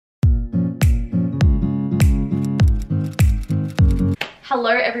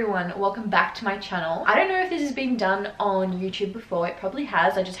Hello everyone, welcome back to my channel. I don't know if this has been done on YouTube before. It probably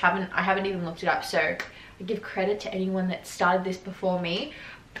has. I haven't even looked it up, so I give credit to anyone that started this before me.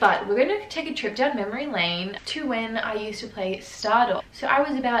 But we're going to take a trip down memory lane to when I used to play Stardoll. So I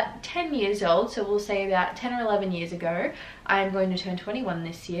was about 10 years old, so we'll say about 10 or 11 years ago. I'm going to turn 21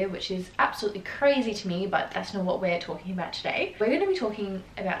 this year, which is absolutely crazy to me, but that's not what we're talking about today. We're going to be talking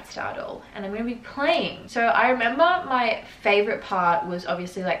about Stardoll, and I'm going to be playing. So I remember my favorite part was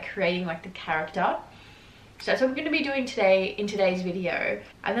obviously like creating like the character. So that's what we're going to be doing today in today's video,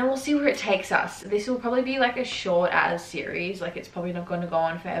 and then we'll see where it takes us. This will probably be like a short as series, like it's probably not going to go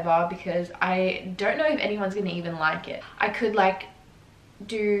on forever because I don't know if anyone's going to even like it. I could like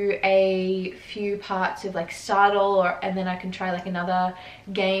do a few parts of like Stardoll, and then I can try like another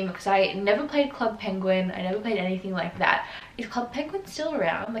game because I never played Club Penguin. I never played anything like that. Is Club Penguin still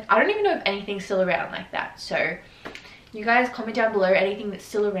around? Like I don't even know if anything's still around like that. So you guys comment down below anything that's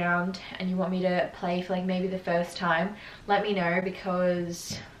still around and you want me to play for like maybe the first time. Let me know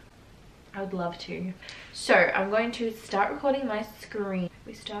because I would love to. So I'm going to start recording my screen. Have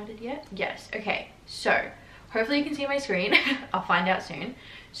we started yet? Yes. Okay. So hopefully you can see my screen. I'll find out soon.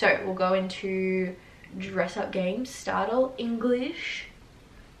 So we'll go into dress up games, Stardoll, English.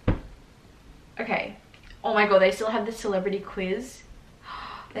 Okay. Oh my god, they still have the celebrity quiz.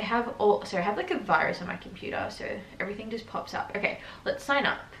 They have all, so I have like a virus on my computer, so everything just pops up. Okay, let's sign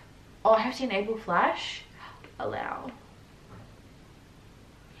up. Oh, I have to enable flash. Allow.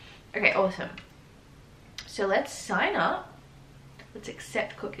 Okay, awesome. So let's sign up. Let's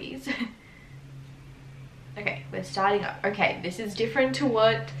accept cookies. Okay, we're starting up. Okay, this is different to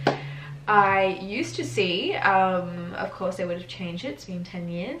what I used to see. Of course, they would have changed it. It's been 10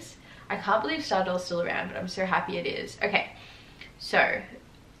 years. I can't believe Stardoll's still around, but I'm so happy it is. Okay, so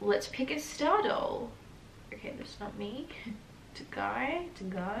let's pick a Stardoll. Okay, that's not me. It's a guy. It's a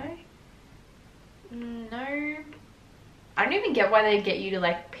guy. No. I don't even get why they get you to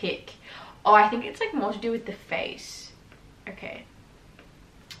like pick. Oh, I think it's like more to do with the face. Okay.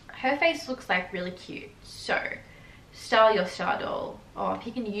 Her face looks like really cute. So, style your Stardoll. Oh,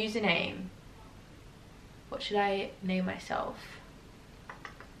 pick a username. What should I name myself?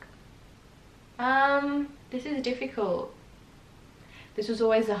 This is difficult. This was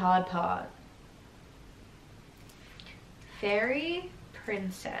always the hard part. Fairy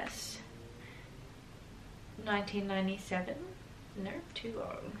Princess. 1997. Nope, too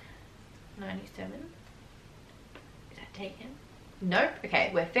long. 97. Is that taken? Nope. Okay,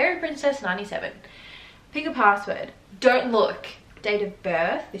 we're Fairy Princess 97. Pick a password. Don't look. Date of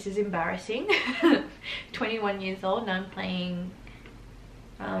birth. This is embarrassing. 21 years old and I'm playing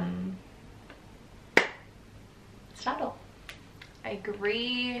Stardoll. I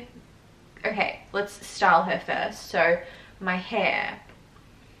agree. Okay, let's style her first. So my hair,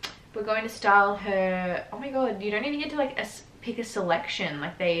 we're going to style her. Oh my god, you don't even get to like pick a selection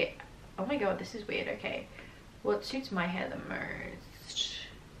like they. Oh my god, this is weird. Okay, what suits my hair the most?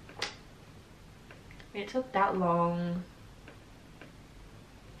 I mean, it took that long.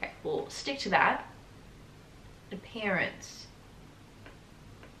 Okay, we'll stick to that. Appearance,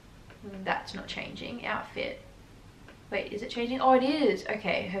 that's not changing. Outfit, wait, is it changing? Oh, it is.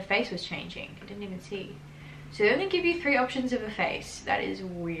 Okay, her face was changing. I didn't even see. So they only give you 3 options of a face. That is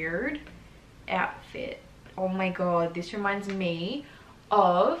weird. Outfit. Oh my god, this reminds me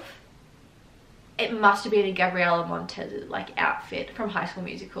of, it must have been a Gabriella Montez like outfit from High School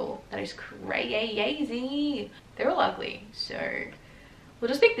Musical. That is crazy. They're all ugly. So we'll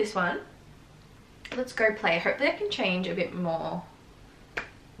just pick this one. Let's go play. Hopefully I can change a bit more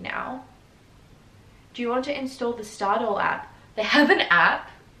now. Do you want to install the Stardoll app? They have an app.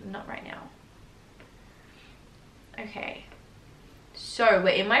 Not right now. Okay. So we're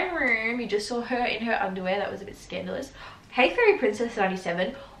in my room. You just saw her in her underwear. That was a bit scandalous. Hey Fairy Princess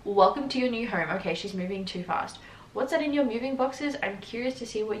 97. Welcome to your new home. Okay, she's moving too fast. What's that in your moving boxes? I'm curious to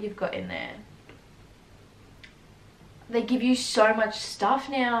see what you've got in there. They give you so much stuff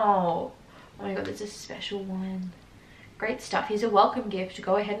now. Oh my god, there's a special one. Great stuff. Here's a welcome gift.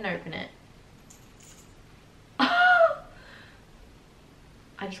 Go ahead and open it.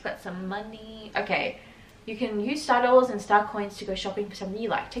 I just got some money. Okay, you can use Stardolls and Star Coins to go shopping for something you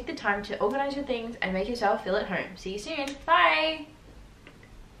like. Take the time to organize your things and make yourself feel at home. See you soon. Bye.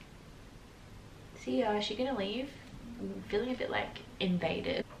 See ya. Is she gonna leave? I'm feeling a bit like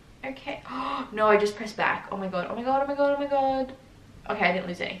invaded. Okay. Oh no, I just pressed back. Oh my god. Oh my god. Oh my god. Oh my god. Okay, I didn't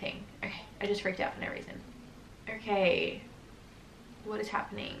lose anything. Okay, I just freaked out for no reason. Okay. What is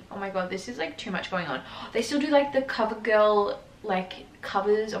happening? Oh my god, this is like too much going on. They still do like the cover girl like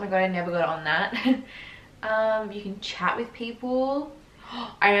covers. Oh my god, I never got on that. You can chat with people.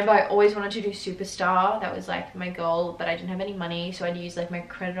 I remember I always wanted to do Superstar. That was like my goal, but I didn't have any money, so I'd use like my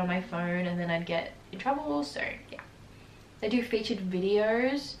credit on my phone and then I'd get in trouble. So yeah, they do featured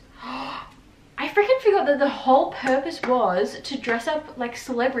videos. I freaking forgot that the whole purpose was to dress up like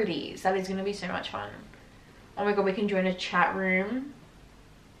celebrities. That is going to be so much fun. Oh my god, we can join a chat room.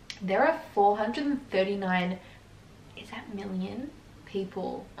 There are 439, is that million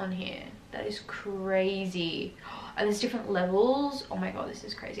people on here? That is crazy. And there's different levels. Oh my god, this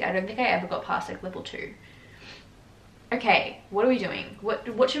is crazy. I don't think I ever got past like level 2. Okay, what are we doing?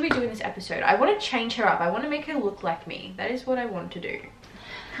 What should we do in this episode? I want to change her up. I want to make her look like me. That is what I want to do.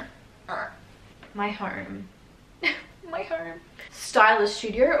 My home. My home. Stylist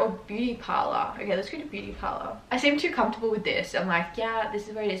studio or beauty parlor? Okay, let's go to beauty parlor. I seem too comfortable with this. I'm like, yeah, this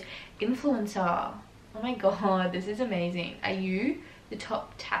is where it is. Influencer. Oh my god, this is amazing. Are you the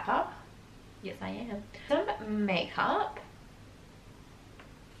top tapper? Yes, I am. Some makeup.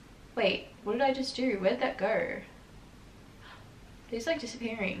 Wait, what did I just do? Where'd that go? It's like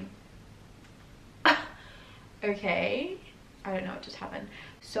disappearing. Okay. I don't know what just happened.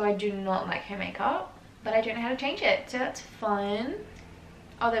 So I do not like her makeup, but I don't know how to change it. So that's fun.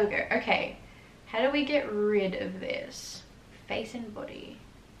 Oh, there we go. Okay. How do we get rid of this? Face and body.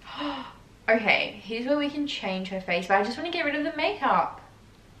 Okay, here's where we can change her face, but I just want to get rid of the makeup.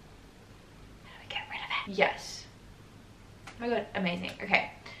 How do we get rid of it? Yes. Oh my god, amazing.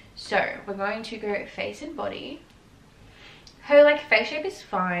 Okay, so we're going to go face and body. Her like face shape is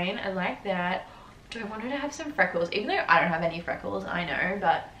fine. I like that. Do I want her to have some freckles? Even though I don't have any freckles, I know,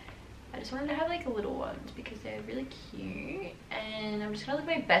 but I just wanted to have like little ones because they're really cute. And I'm just gonna live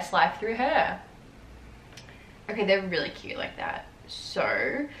my best life through her. Okay, they're really cute like that.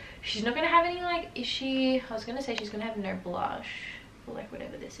 So she's not gonna have any like, is she? I was gonna say she's gonna have no blush for like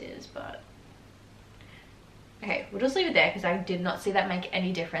whatever this is, but okay, we'll just leave it there because I did not see that make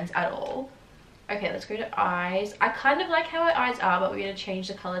any difference at all. Okay, let's go to eyes. I kind of like how her eyes are, but we're gonna change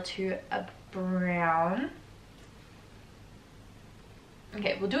the color to a brown.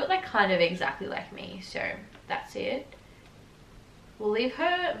 Okay, we'll do it like kind of exactly like me, so that's it. We'll leave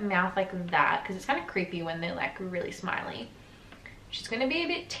her mouth like that because it's kind of creepy when they're like really smiley. She's gonna be a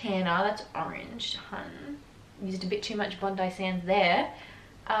bit tanner. That's orange, hun. Used a bit too much Bondi Sands there.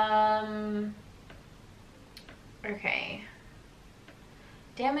 Okay.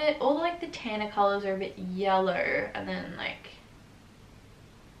 Damn it, all like the tanner colors are a bit yellow, and then like,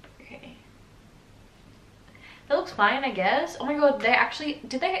 okay. That looks fine, I guess. Oh my god, they actually,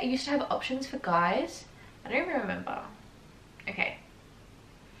 did they used to have options for guys? I don't even remember. Okay.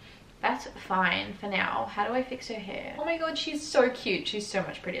 That's fine for now. How do I fix her hair? Oh my god, she's so cute. She's so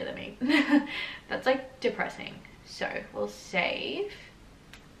much prettier than me. That's like depressing. So we'll save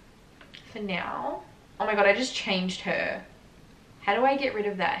for now. Oh my god, I just changed her. How do I get rid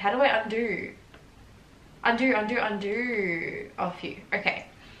of that? How do I undo? Undo, undo, undo. Oh, phew. Okay.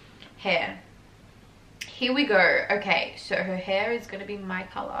 Hair. Here we go. Okay, so her hair is going to be my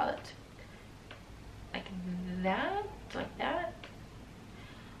color. Like that? Like that?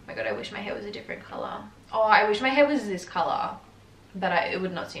 Oh my god, I wish my hair was a different color. Oh, I wish my hair was this color, but it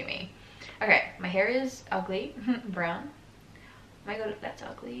would not suit me. Okay, my hair is ugly. Brown. Oh my god, that's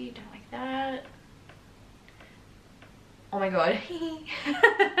ugly. Don't like that. Oh my god.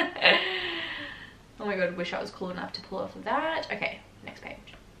 Oh my god, wish I was cool enough to pull off of that. Okay, next page.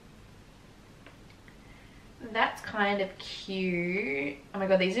 That's kind of cute. Oh my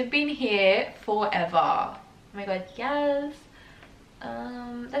god, these have been here forever. Oh my god, yes.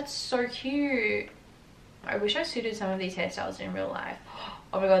 That's so cute. I wish I suited some of these hairstyles in real life.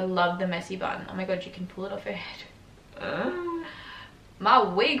 Oh my god, love the messy bun. Oh my god, you can pull it off her head. My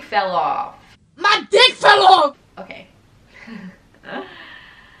wig fell off. My dick fell off! Okay.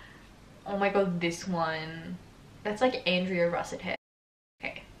 Oh my god, this one. That's like Andrea Russet hair.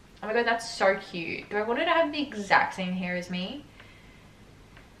 Okay. Oh my god, that's so cute. Do I want her to have the exact same hair as me?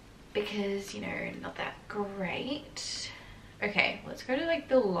 Because, you know, not that great. Okay, let's go to like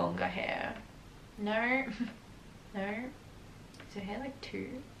the longer hair. No. No. Is her hair like 2?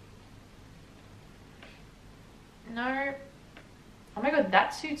 No. Oh my god,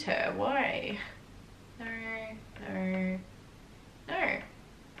 that suits her. Why? No. No. No.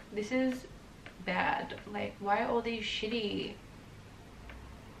 This is bad. Like, why are all these shitty?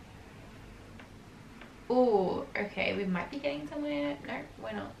 Oh, okay, we might be getting somewhere. No,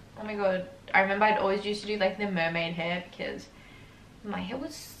 we're not. Oh my god, I remember I'd always used to do like the mermaid hair because my hair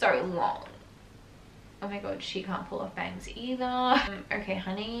was so long. Oh my god, she can't pull off bangs either. Okay,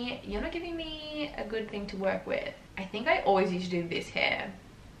 honey, you're not giving me a good thing to work with. I think I always used to do this hair.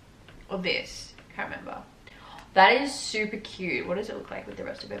 Or this, can't remember. That is super cute. What does it look like with the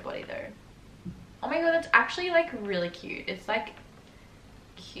rest of her body though? Oh my god, that's actually like really cute. It's like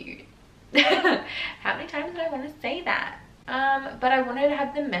cute. How many times did I want to say that? But I wanted to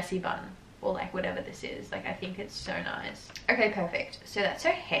have the messy bun, or like whatever this is. Like I think it's so nice. Okay, perfect. So that's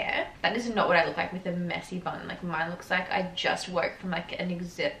her hair. That is not what I look like with a messy bun. Like mine looks like I just woke from like an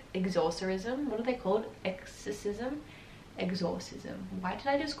exorcism. What are they called? Exorcism? Exorcism. Why did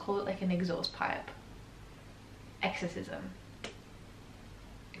I just call it like an exhaust pipe? Exorcism.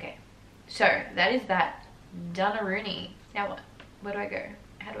 Okay, so that is that. Done-a-rooney. Now what? Where do I go?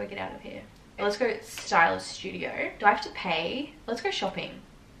 How do I get out of here? Let's go stylist studio. Do I have to pay? Let's go shopping.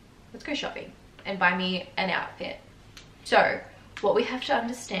 Let's go shopping and buy me an outfit. So what we have to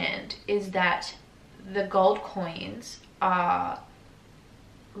understand is that the gold coins are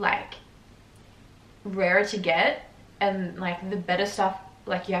like rarer to get, and like the better stuff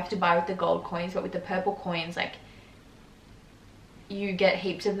like you have to buy with the gold coins, but with the purple coins like you get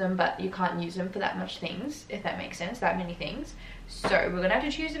heaps of them but you can't use them for that much things, if that makes sense, that many things. So we're gonna have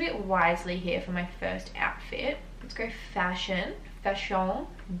to choose a bit wisely here for my first outfit. Let's go fashion,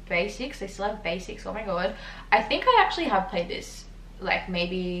 basics. They still have basics. Oh my god, I think I actually have played this like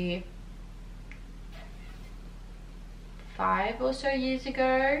maybe 5 or so years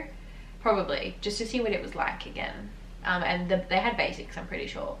ago, probably, just to see what it was like again. And they had basics, I'm pretty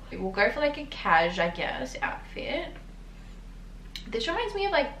sure. We'll go for like a cash, I guess, outfit. This reminds me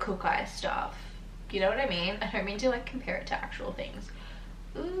of like Cook Eye stuff, you know what I mean? I don't mean to like compare it to actual things.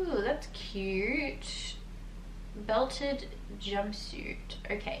 Ooh, that's cute. Belted jumpsuit.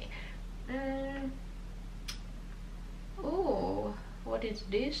 Okay. Ooh, what is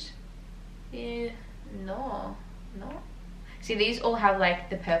this? No. See, these all have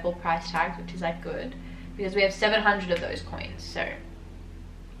like the purple price tags, which is like good because we have 700 of those coins. So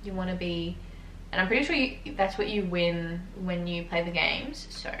you want to be, and I'm pretty sure that's what you win when you play the games.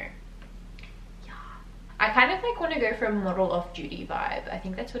 So yeah, I kind of like want to go for a model off duty vibe. I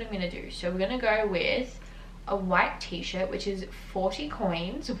think that's what I'm gonna do. So we're gonna go with a white t-shirt, which is 40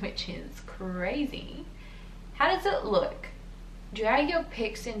 coins, which is crazy. How does it look? Drag your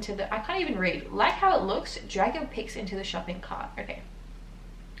pics into the, I can't even read. Like how it looks, drag your pics into the shopping cart. Okay.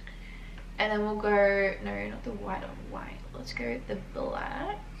 And then we'll go, no, not the white on white. Let's go with the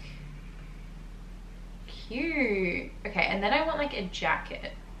black. Cute. Okay, and then I want like a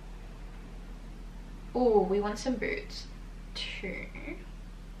jacket. Oh, we want some boots too.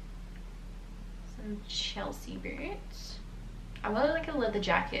 Some Chelsea boots. I want like a leather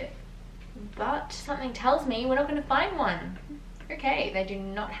jacket, but something tells me we're not going to find one. Okay, they do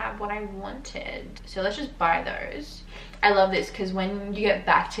not have what I wanted, so let's just buy those. I love this because when you get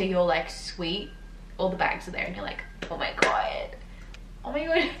back to your like suite, all the bags are there and you're like, oh my god,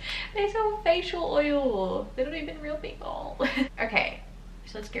 they sell facial oil. They're not even real people. Okay,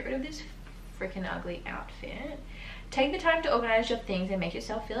 so let's get rid of this freaking ugly outfit. Take the time to organize your things and make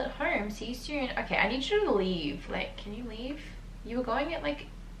yourself feel at home. See you soon. Okay, I need you to leave. Like, can you leave? You were going at like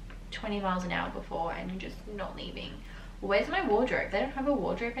 20 miles an hour before and you're just not leaving. Where's my wardrobe? They don't have a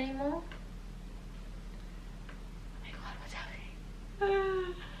wardrobe anymore. Oh my god, what's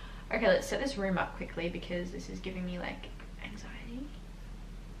happening? Okay, let's set this room up quickly because this is giving me like anxiety.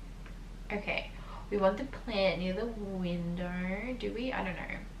 Okay, we want the plant near the window. Do we? I don't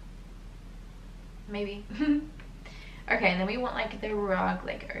know. Maybe. Okay, and then we want like the rug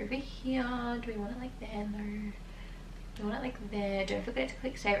like over here. Do we want it like there? No. We want it like there. Don't forget to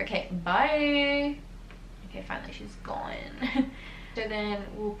click save. Okay, bye. Okay, finally she's gone. So then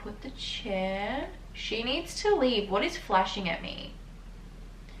we'll put the chair. She needs to leave. What is flashing at me?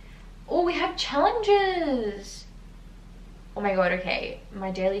 Oh, we have challenges. Oh my god, okay.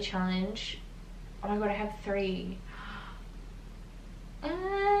 My daily challenge. Oh my god, I have 3.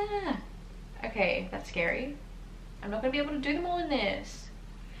 Okay, that's scary. I'm not gonna be able to do them all in this.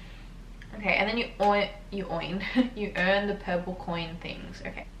 Okay, and then you earn the purple coin things.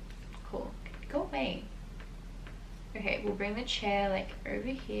 Okay, cool. Go away. Okay, we'll bring the chair like over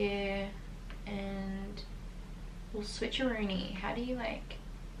here and we'll switcheroony. How do you like,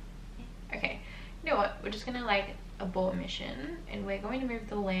 okay, you know what, we're just gonna like abort mission and we're going to move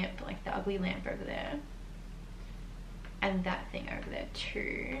the lamp, like the ugly lamp over there and that thing over there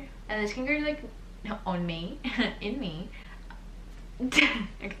too, and this can go like on me in me. Okay,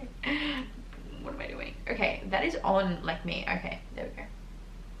 what am I doing? Okay, that is on like me. Okay, there we go.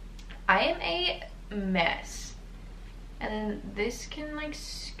 I am a mess. And then this can like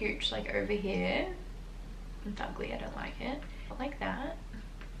scooch like over here. It's ugly, I don't like it. Like that,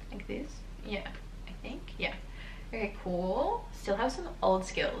 like this. Yeah, I think, yeah. Okay, cool. Still have some old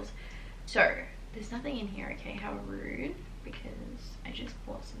skills. So There's nothing in here. Okay, how rude, because I just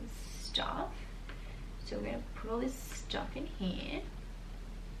bought some stuff. So we're gonna put all this stuff in here.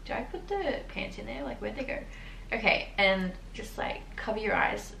 Did I put the pants in there? Like, where'd they go? Okay, and just like cover your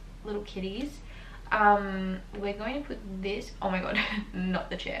eyes, little kitties. We're going to put this, oh my god, not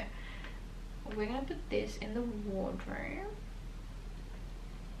the chair. We're gonna put this in the wardrobe.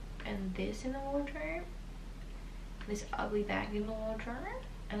 And this in the wardrobe. This ugly bag in the wardrobe.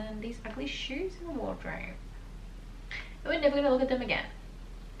 And then these ugly shoes in the wardrobe. And we're never gonna look at them again.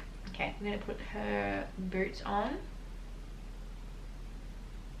 Okay, I'm gonna put her boots on.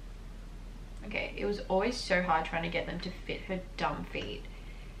 Okay, it was always so hard trying to get them to fit her dumb feet.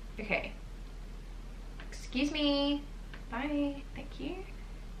 Okay. Excuse me. Bye. Thank you.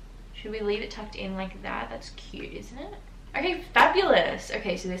 Should we leave it tucked in like that? That's cute, isn't it? Okay, fabulous.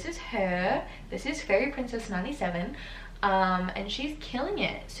 Okay, so this is her. This is Fairy Princess 97. And she's killing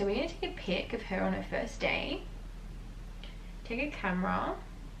it. So we're gonna take a pic of her on her first day. Take a camera.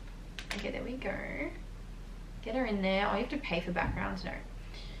 Okay, there we go. Get her in there. Oh, you have to pay for backgrounds? No.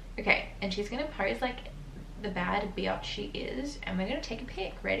 Okay, and she's gonna pose like the bad biatch she is, and we're gonna take a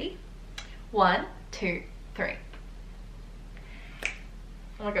pic. Ready? 1, 2, 3.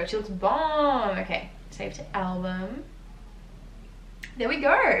 Oh my god, she looks bomb. Okay, save to album. There we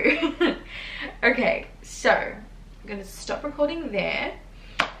go. Okay, so I'm gonna stop recording there.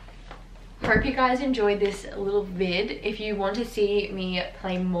 Hope you guys enjoyed this little vid. If you want to see me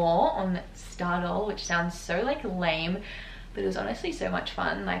play more on Stardoll, which sounds so like lame, but it was honestly so much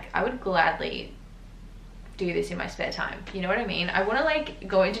fun. Like, I would gladly do this in my spare time, you know what I mean? I want to like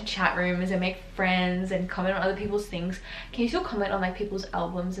go into chat rooms and make friends and comment on other people's things. Can you still comment on like people's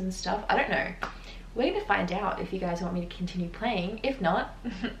albums and stuff? I don't know. We're gonna find out if you guys want me to continue playing. If not,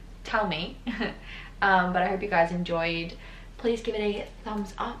 tell me. But I hope you guys enjoyed. Please give it a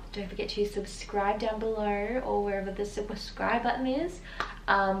thumbs up. Don't forget to subscribe down below or wherever the subscribe button is.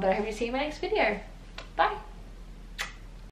 But I hope to see you in my next video. Bye.